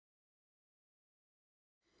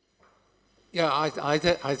Yeah, I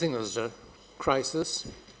think there's a crisis.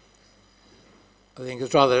 I think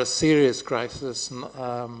it's rather a serious crisis.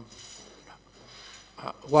 While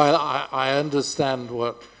I understand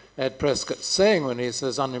what Ed Prescott's saying when he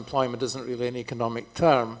says unemployment isn't really an economic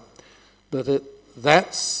term, but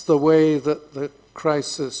that's the way that the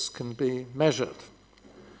crisis can be measured.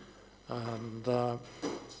 And I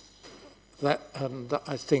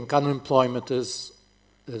think unemployment is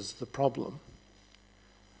the problem,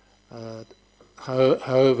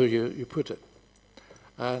 however you put it.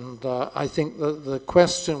 And I think that the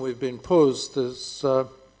question we've been posed is,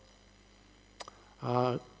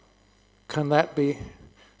 can that be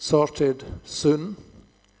sorted soon?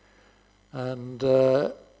 And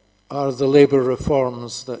are the labour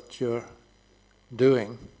reforms that you're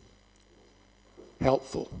doing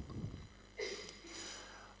helpful?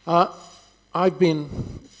 I've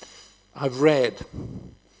read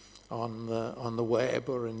on the web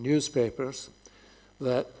or in newspapers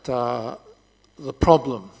that the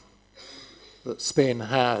problem that Spain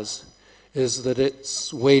has is that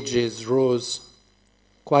its wages rose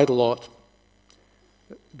quite a lot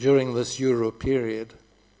during this Euro period,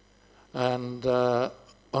 and on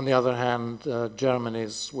the other hand,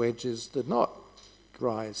 Germany's wages did not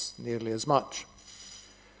rise nearly as much.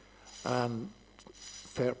 And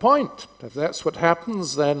fair point. If that's what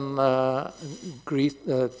happens, then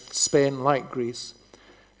Spain, like Greece,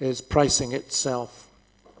 is pricing itself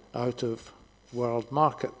out of world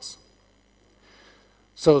markets.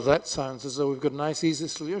 So that sounds as though we've got a nice, easy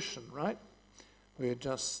solution, right? We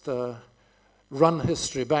just run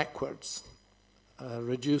history backwards,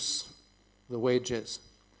 reduce the wages,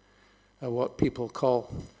 what people call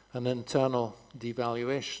an internal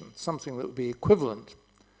devaluation, something that would be equivalent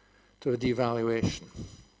to a devaluation.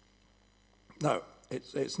 Now,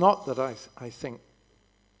 it's not that I think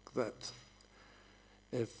that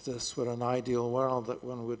if this were an ideal world that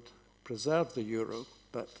one would preserve the euro,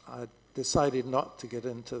 but I decided not to get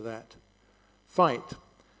into that fight.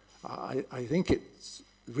 I think it's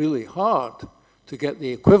really hard to get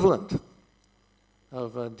the equivalent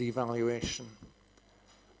of a devaluation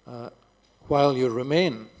while you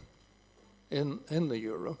remain in the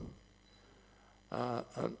euro.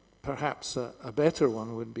 And perhaps a better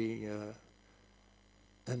one would be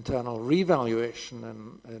internal revaluation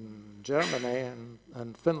in Germany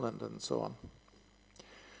and Finland and so on.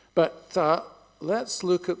 But let's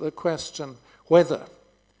look at the question whether,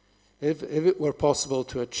 if it were possible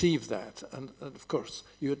to achieve that, and of course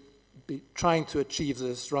you'd be trying to achieve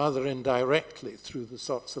this rather indirectly through the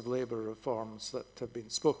sorts of labour reforms that have been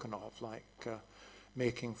spoken of, like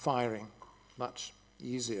making firing much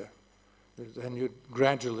easier. Then you'd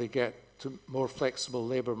gradually get to more flexible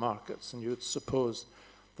labour markets, and you'd suppose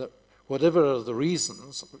that whatever are the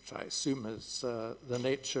reasons, which I assume is the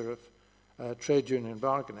nature of trade union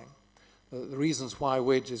bargaining, the reasons why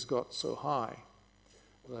wages got so high,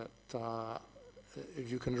 that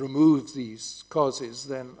if you can remove these causes,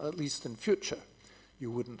 then at least in future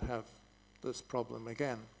you wouldn't have this problem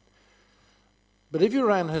again. But if you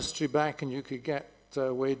ran history back and you could get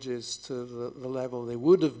wages to the level they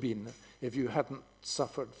would have been if you hadn't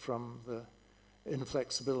suffered from the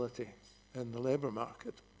inflexibility in the labour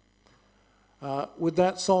market, would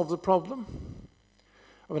that solve the problem?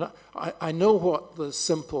 I mean, I know what the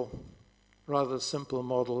rather simple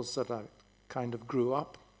models that I kind of grew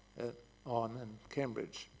up on in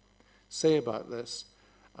Cambridge say about this,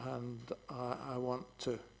 and I want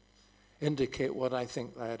to indicate what I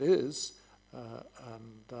think that is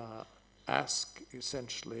and ask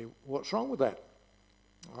essentially what's wrong with that.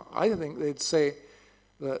 I think they'd say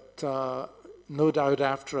that no doubt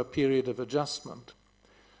after a period of adjustment,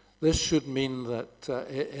 this should mean that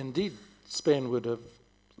indeed Spain would have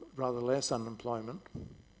rather less unemployment,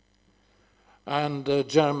 and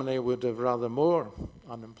Germany would have rather more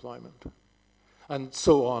unemployment, and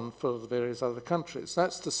so on for the various other countries.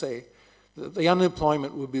 That's to say that the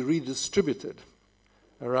unemployment would be redistributed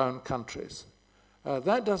around countries.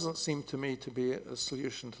 That doesn't seem to me to be a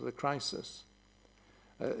solution to the crisis.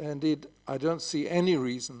 Indeed, I don't see any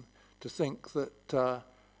reason to think that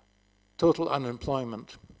total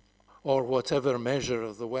unemployment or whatever measure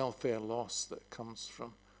of the welfare loss that comes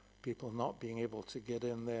from people not being able to get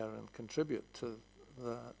in there and contribute to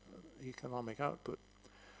the economic output.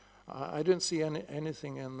 I don't see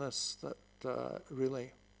anything in this that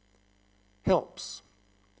really helps.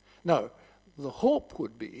 Now, the hope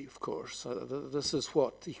would be, of course, this is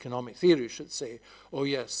what economic theory should say, oh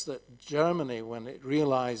yes, that Germany, when it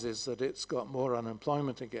realizes that it's got more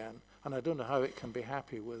unemployment again, and I don't know how it can be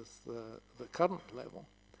happy with the current level,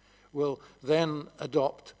 will then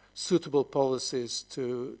adopt suitable policies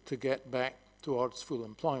to get back towards full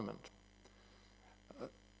employment.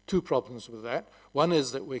 Two problems with that. One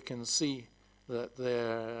is that we can see that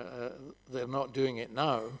they're not doing it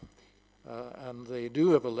now, and they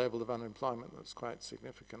do have a level of unemployment that's quite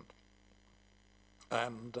significant.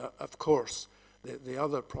 And of course, the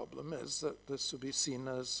other problem is that this will be seen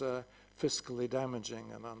as fiscally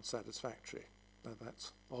damaging and unsatisfactory.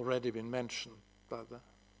 That's already been mentioned by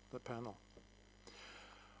the panel.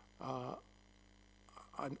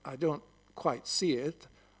 I don't quite see it.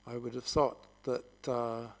 I would have thought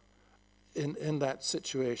that in that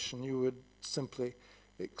situation you would simply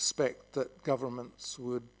expect that governments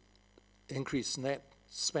would increase net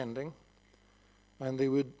spending and they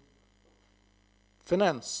would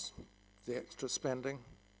finance the extra spending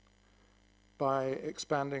by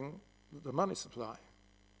expanding the money supply.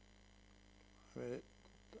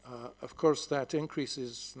 Of course, that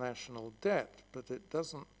increases national debt, but it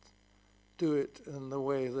doesn't do it in the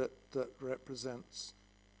way that represents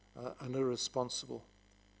an irresponsible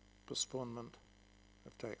postponement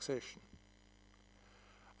of taxation.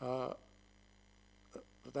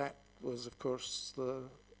 That was, of course,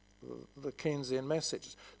 the Keynesian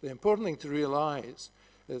message. The important thing to realize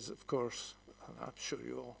is, of course, and I'm sure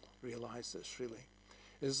you all realize this really,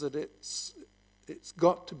 is that it's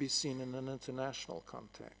got to be seen in an international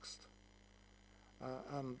context.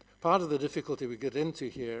 And part of the difficulty we get into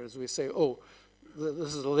here is we say, oh,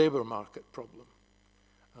 this is a labor market problem.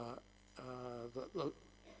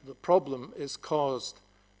 The problem is caused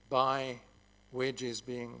by wages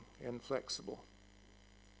being inflexible.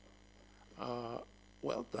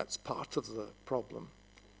 Well, that's part of the problem.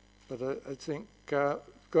 But I think you've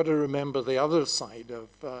got to remember the other side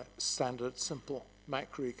of standard simple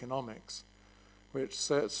macroeconomics, which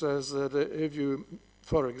says that if you,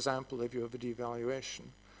 for example, if you have a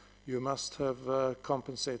devaluation, you must have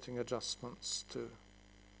compensating adjustments to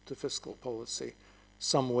fiscal policy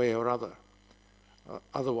some way or other.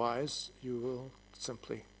 Otherwise, you will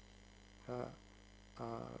simply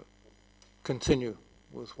continue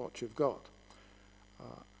with what you've got.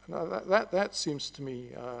 Now that seems to me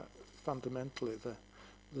fundamentally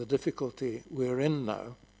the difficulty we're in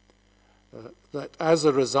now, that as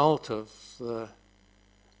a result of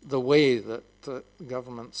the way that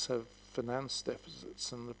governments have financed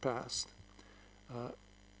deficits in the past,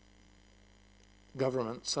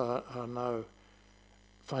 governments are now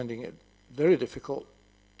finding it very difficult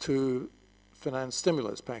to finance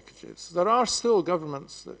stimulus packages. There are still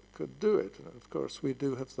governments that could do it, and of course we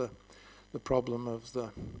do have the problem of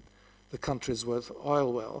the countries with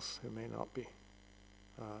oil wealth who may not be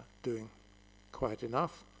doing quite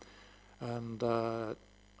enough. And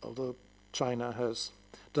although China has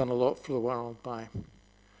done a lot for the world by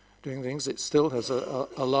doing things, it still has a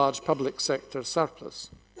large public sector surplus.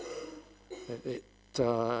 It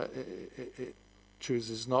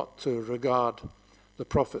chooses not to regard the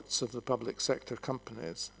profits of the public sector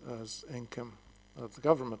companies as income of the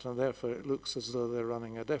government, and therefore it looks as though they're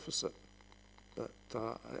running a deficit. But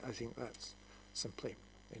I think that's simply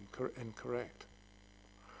incorrect.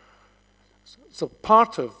 So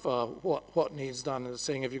part of what needs done is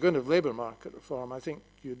saying, if you're going to have labour market reform, I think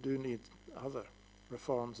you do need other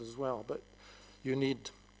reforms as well, but you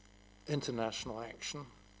need international action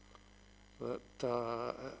that,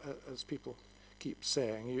 as people keep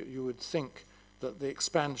saying, you would think that the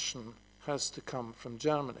expansion has to come from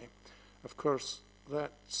Germany. Of course,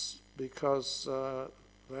 that's because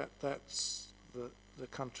that's the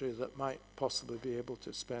country that might possibly be able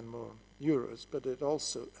to spend more euros, but it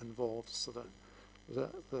also involves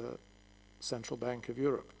the Central Bank of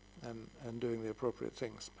Europe and doing the appropriate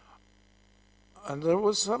things. And there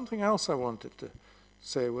was something else I wanted to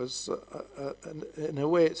say was, in a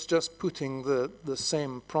way, it's just putting the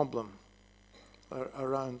same problem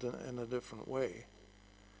around in a different way.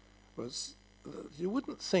 Was you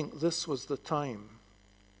wouldn't think this was the time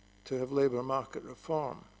to have labour market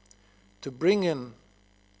reform, to bring in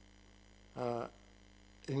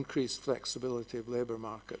increased flexibility of labour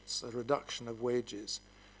markets, a reduction of wages,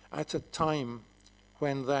 at a time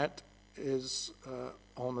when that is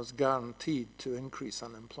almost guaranteed to increase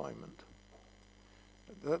unemployment.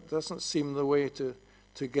 That doesn't seem the way to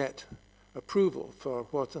get approval for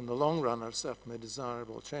what in the long run are certainly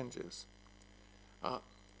desirable changes.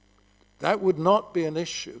 That would not be an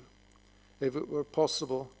issue if it were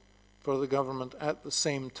possible for the government at the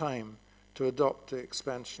same time to adopt the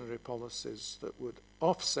expansionary policies that would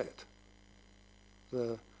offset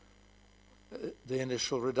the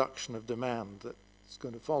initial reduction of demand that's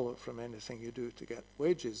going to follow from anything you do to get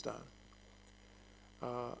wages down.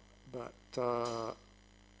 But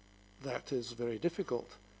that is very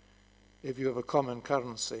difficult if you have a common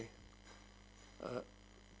currency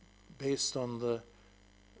based on the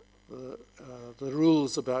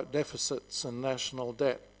rules about deficits and national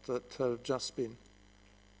debt that have just been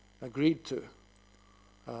agreed to,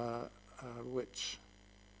 which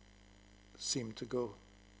seem to go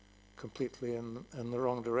completely in the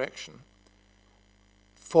wrong direction,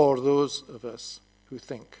 for those of us who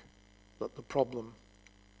think that the problem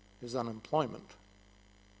is unemployment,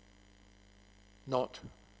 not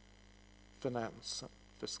finance,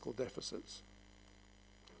 fiscal deficits.